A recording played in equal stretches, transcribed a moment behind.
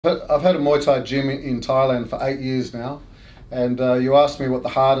I've had a Muay Thai gym in Thailand for 8 years now, and you asked me what the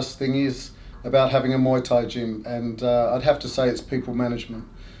hardest thing is about having a Muay Thai gym, and I'd have to say it's people management,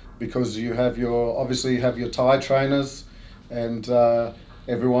 because you have obviously you have your Thai trainers, and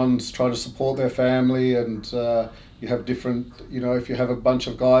everyone's trying to support their family, and you have different, if you have a bunch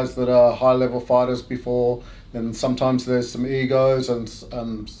of guys that are high level fighters before, then sometimes there's some egos and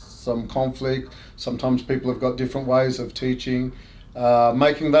some conflict. Sometimes people have got different ways of teaching.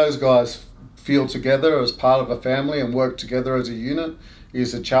 Making those guys feel together as part of a family and work together as a unit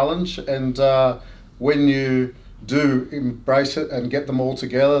is a challenge, and when you do embrace it and get them all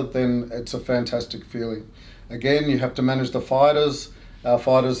together, then it's a fantastic feeling. Again, you have to manage the fighters. Our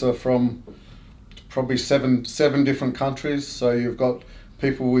fighters are from probably seven different countries, so you've got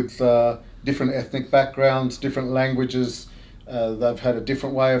people with different ethnic backgrounds, different languages. They've had a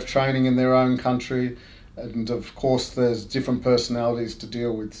different way of training in their own country, and of course there's different personalities to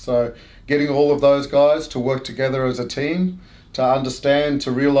deal with. So getting all of those guys to work together as a team, to understand,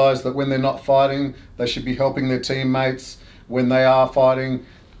 to realise that when they're not fighting, they should be helping their teammates. When they are fighting,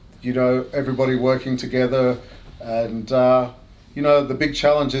 everybody working together. And the big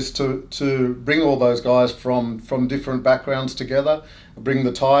challenge is to bring all those guys from different backgrounds together, bring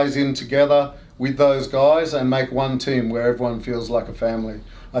the Thais in together with those guys and make one team where everyone feels like a family.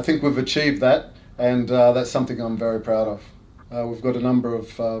 I think we've achieved that, and that's something I'm very proud of. We've got a number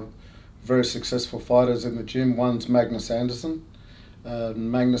of very successful fighters in the gym. One's Magnus Anderson.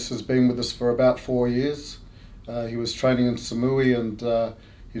 Magnus has been with us for about 4 years. He was training in Samui, and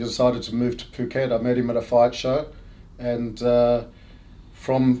he decided to move to Phuket. I met him at a fight show, and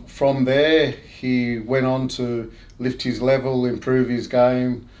from there he went on to lift his level, improve his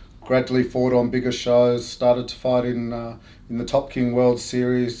game, gradually fought on bigger shows, started to fight in the Top King World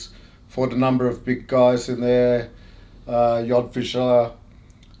Series, fought a number of big guys in there, Yodvisha,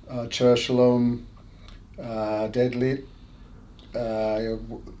 Chershulum, Deadlit.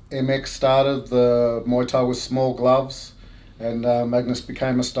 MX started the Muay Thai with small gloves, and Magnus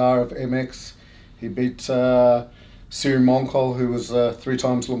became a star of MX. He beat Siri Monkol, who was 3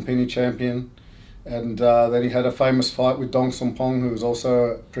 times Lumpini champion, and then he had a famous fight with Dong Sompong, who was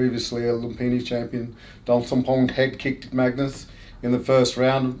also previously a Lumpini champion. Dong Sompong head kicked Magnus in the first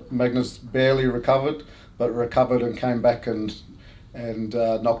round. Magnus barely recovered, but recovered and came back and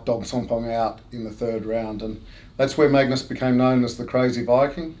knocked Dong Sompong out in the 3rd round. And that's where Magnus became known as the Crazy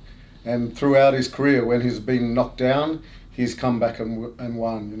Viking. And throughout his career, when he's been knocked down, he's come back and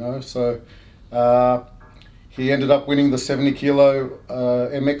won, So he ended up winning the 70 kilo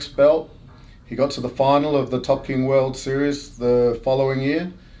MX belt. He got to the final of the Top King World Series the following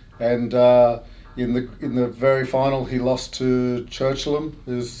year, and in the very final he lost to Chershulum,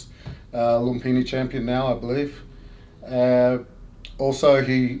 who's Lumpini champion now, I believe. Also,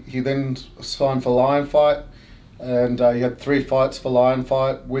 he then signed for Lion Fight, and he had 3 fights for Lion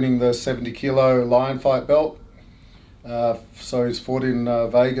Fight, winning the 70 kilo Lion Fight belt. So he's fought in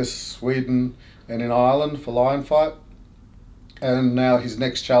Vegas, Sweden, and in Ireland for Lion Fight. And now his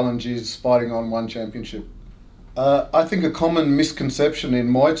next challenge is fighting on one championship. I think a common misconception in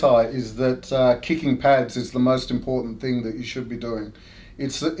Muay Thai is that kicking pads is the most important thing that you should be doing.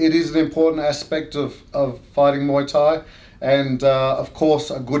 It is an important aspect of fighting Muay Thai, and of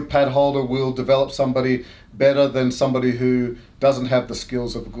course a good pad holder will develop somebody better than somebody who doesn't have the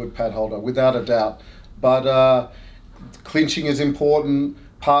skills of a good pad holder, without a doubt. But clinching is important,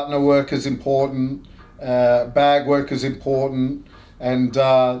 partner work is important, bag work is important, and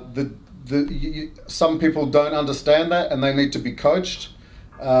some people don't understand that, and they need to be coached.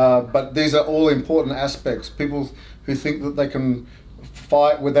 But these are all important aspects. People who think that they can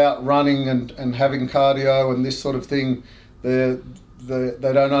fight without running and having cardio and this sort of thing, they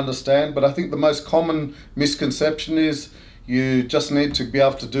don't understand. But I think the most common misconception is you just need to be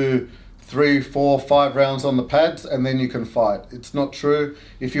able to do 3, 4, 5 rounds on the pads and then you can fight. It's not true.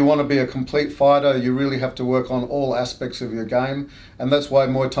 If you want to be a complete fighter, you really have to work on all aspects of your game, and that's why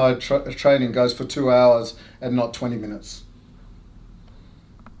Muay Thai training goes for 2 hours and not 20 minutes.